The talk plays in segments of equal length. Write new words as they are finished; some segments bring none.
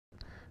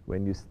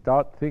When you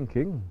start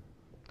thinking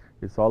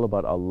it's all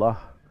about Allah,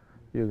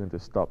 you're going to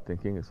stop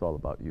thinking it's all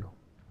about you.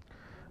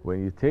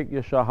 When you take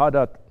your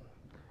shahadat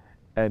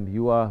and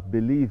you are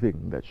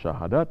believing that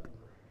shahadat,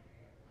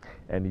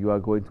 and you are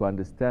going to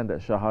understand that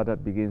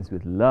shahadat begins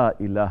with La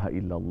ilaha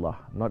illallah,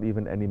 not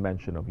even any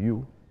mention of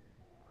you,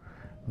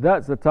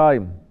 that's the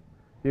time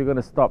you're going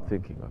to stop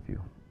thinking of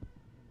you.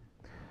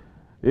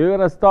 You're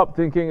going to stop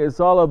thinking it's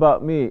all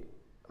about me.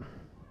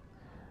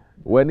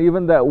 When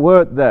even that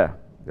word there,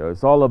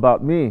 it's all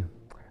about me,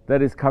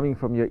 that is coming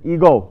from your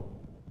ego.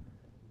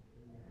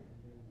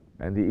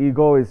 And the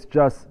ego is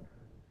just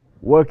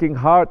working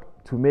hard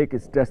to make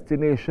its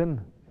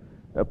destination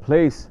a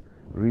place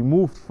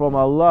removed from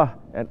Allah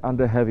and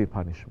under heavy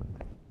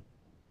punishment.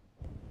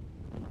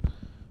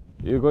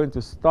 You're going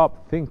to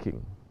stop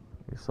thinking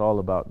it's all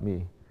about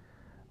me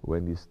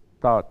when you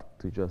start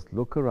to just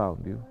look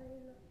around you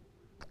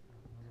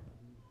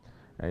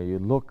and you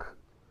look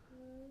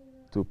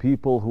to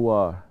people who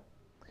are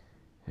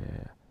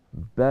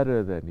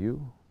better than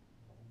you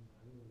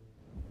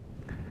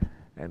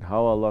and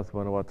how Allah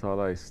subhanahu wa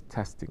ta'ala is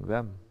testing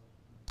them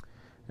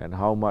and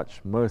how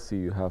much mercy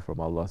you have from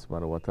Allah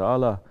subhanahu wa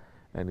ta'ala,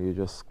 and you're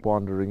just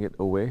squandering it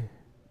away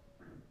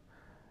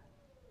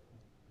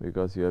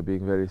because you are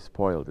being very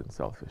spoiled and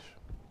selfish.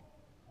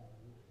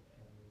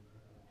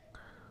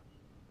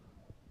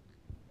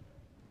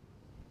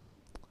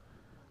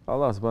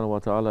 Allah subhanahu wa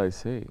ta'ala is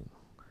saying,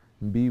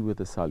 be with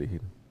the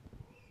salihin.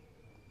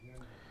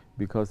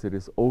 Because it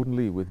is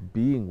only with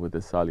being with the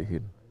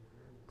salihin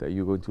that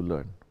you're going to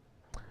learn.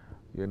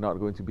 You're not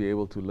going to be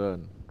able to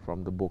learn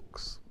from the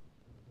books.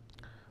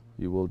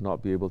 You will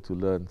not be able to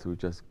learn through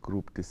just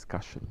group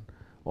discussion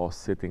or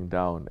sitting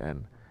down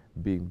and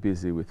being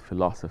busy with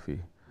philosophy,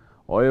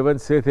 or even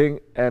sitting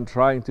and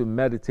trying to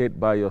meditate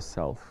by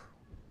yourself.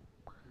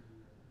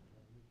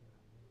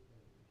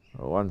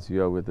 Once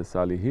you are with the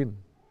salihin,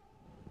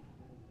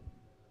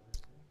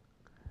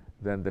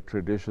 then the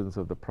traditions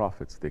of the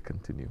prophets, they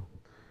continue.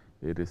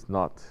 It is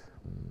not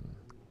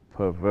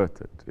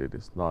perverted. It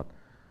is not,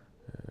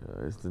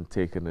 isn't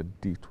taken a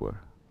detour.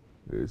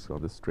 It is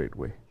on the straight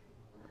way.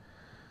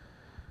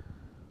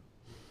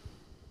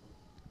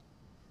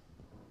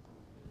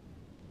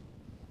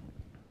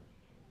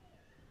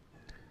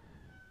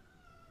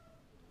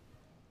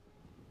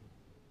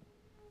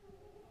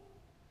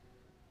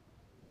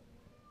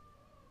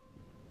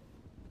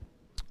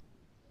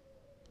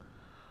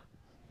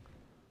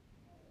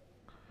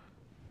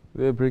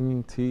 They're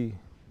bringing tea.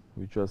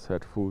 We just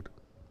had food.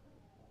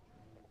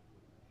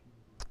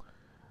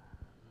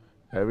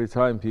 Every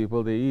time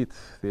people they eat,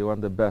 they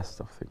want the best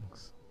of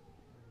things.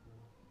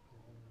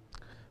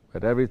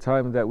 But every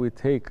time that we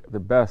take the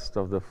best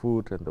of the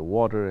food and the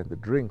water and the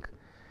drink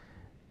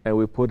and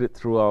we put it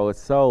through our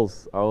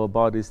cells, our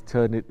bodies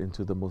turn it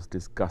into the most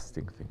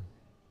disgusting thing.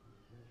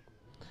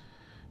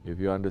 If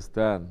you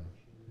understand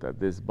that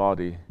this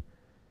body,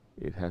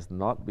 it has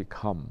not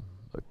become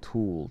a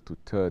tool to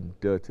turn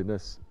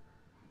dirtiness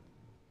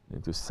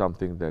into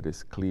something that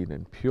is clean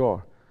and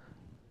pure,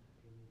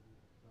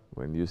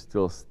 when you're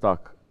still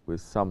stuck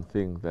with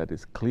something that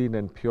is clean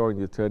and pure and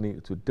you're turning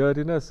it to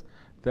dirtiness,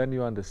 then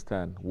you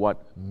understand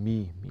what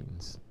me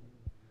means.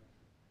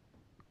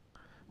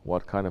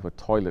 What kind of a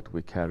toilet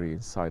we carry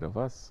inside of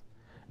us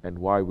and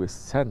why we're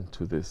sent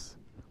to this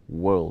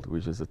world,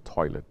 which is a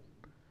toilet.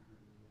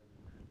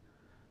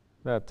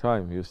 That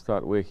time you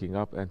start waking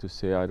up and to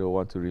say, I don't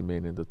want to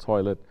remain in the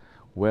toilet.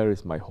 Where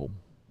is my home?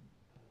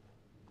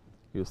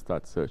 You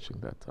start searching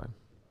that time.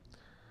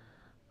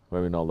 Wa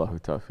min Allahu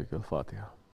tawfiq al-Fatiha.